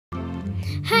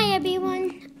Hi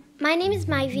everyone, my name is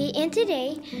Myvi and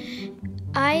today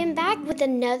I am back with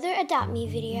another Adopt Me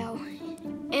video.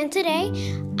 And today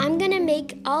I'm gonna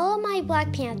make all of my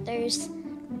Black Panthers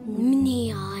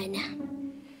neon.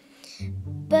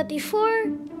 But before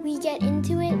we get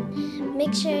into it,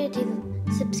 make sure to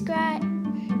subscribe,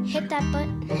 hit that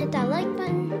like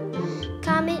button,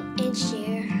 comment and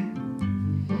share.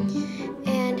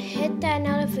 And hit that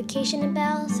notification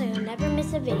bell so you'll never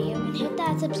miss a video, and hit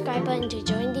that subscribe button to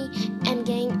join the M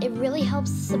Gang. It really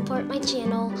helps support my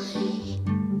channel,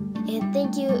 and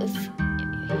thank you if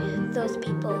those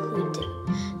people who do.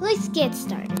 Let's get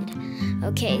started.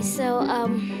 Okay, so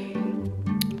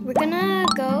we're gonna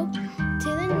go to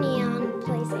the neon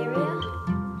place area,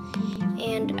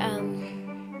 and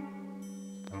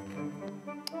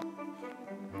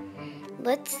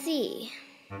let's see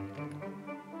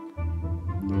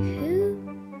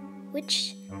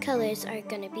which colors are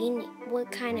gonna be,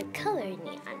 what kind of color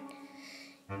neon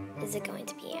is it going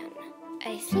to be on?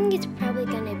 I think it's probably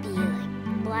gonna be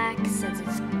like black, since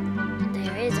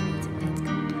there is a reason why it's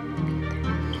called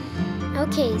Panther.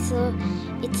 Okay, so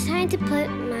it's time to put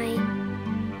my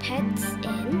pets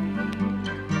in.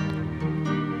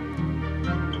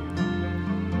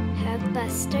 Have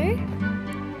Buster.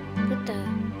 Put the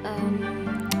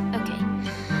okay.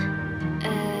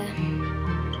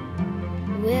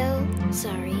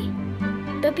 Sorry,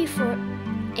 but before,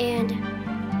 and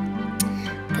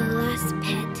the last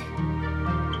pet.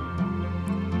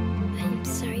 I'm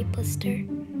sorry, Buster,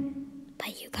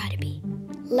 but you gotta be.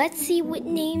 Let's see what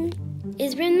name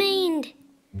is remained.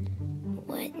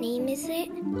 What name is it?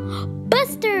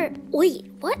 Buster! Wait,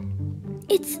 what?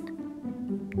 It's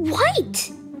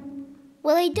white!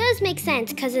 Well, it does make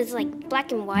sense because it's like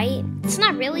black and white. It's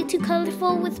not really too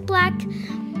colorful with black,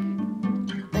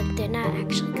 but they're not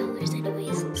actually colors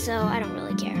anyways, so I don't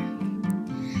really care.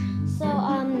 So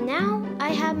now I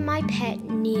have my pet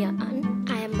Neon.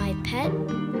 I have my pet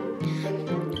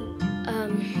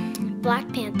Black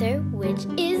Panther, which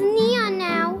is Neon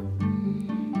now,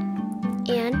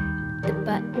 and the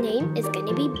name is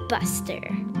gonna be Buster.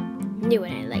 Knew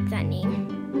it, I like that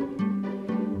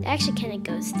name. It actually kind of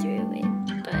goes through it,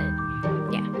 but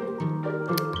yeah.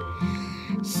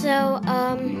 So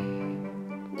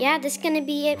yeah, this is gonna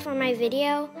be it for my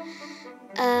video.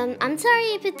 I'm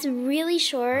sorry if it's really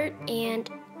short, and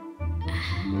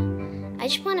I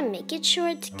just want to make it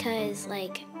short because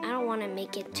like I don't want to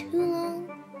make it too long,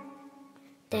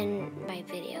 then my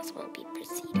videos won't be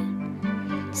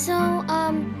proceeded. So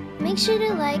make sure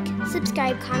to like,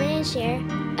 subscribe, comment and share.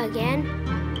 Again,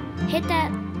 hit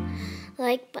that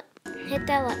like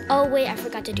button, oh wait, I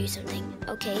forgot to do something.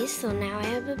 Okay, so now I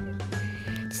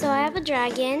have a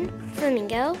dragon,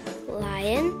 flamingo,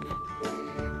 lion,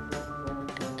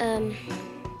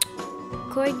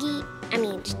 corgi,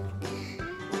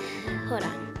 hold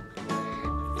on.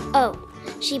 Oh,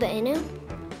 Shiba Inu,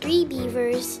 3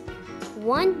 beavers,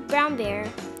 1 brown bear,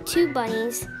 2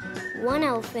 bunnies, 1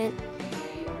 elephant,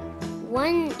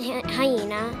 1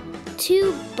 hyena,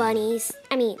 2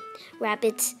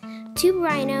 rabbits, 2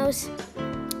 rhinos,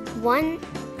 1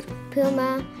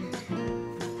 puma,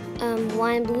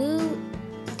 1 blue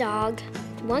dog,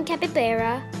 1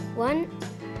 capybara, 1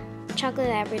 chocolate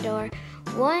Labrador,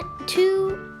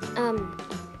 2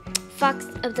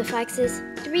 foxes,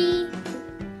 3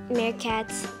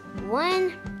 meerkats,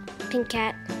 1 pink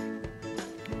cat,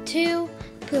 2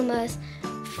 pumas,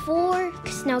 4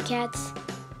 snowcats,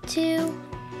 2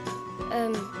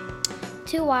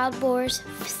 wild boars,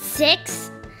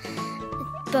 6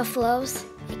 buffaloes,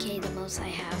 aka the most I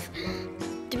have,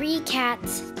 3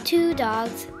 cats, 2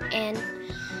 dogs, and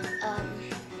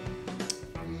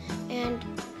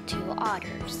 2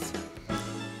 otters.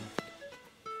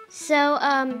 So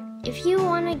if you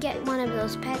want to get one of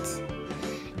those pets,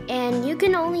 and you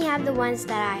can only have the ones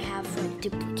that I have for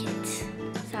duplicates,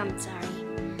 so I'm sorry,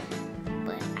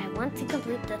 but I want to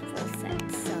complete the full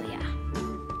set, so yeah.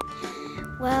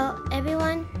 Well,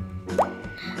 everyone,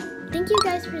 thank you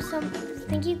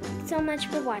so much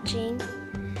for watching,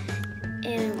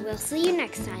 and we'll see you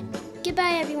next time.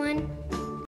 Goodbye, everyone.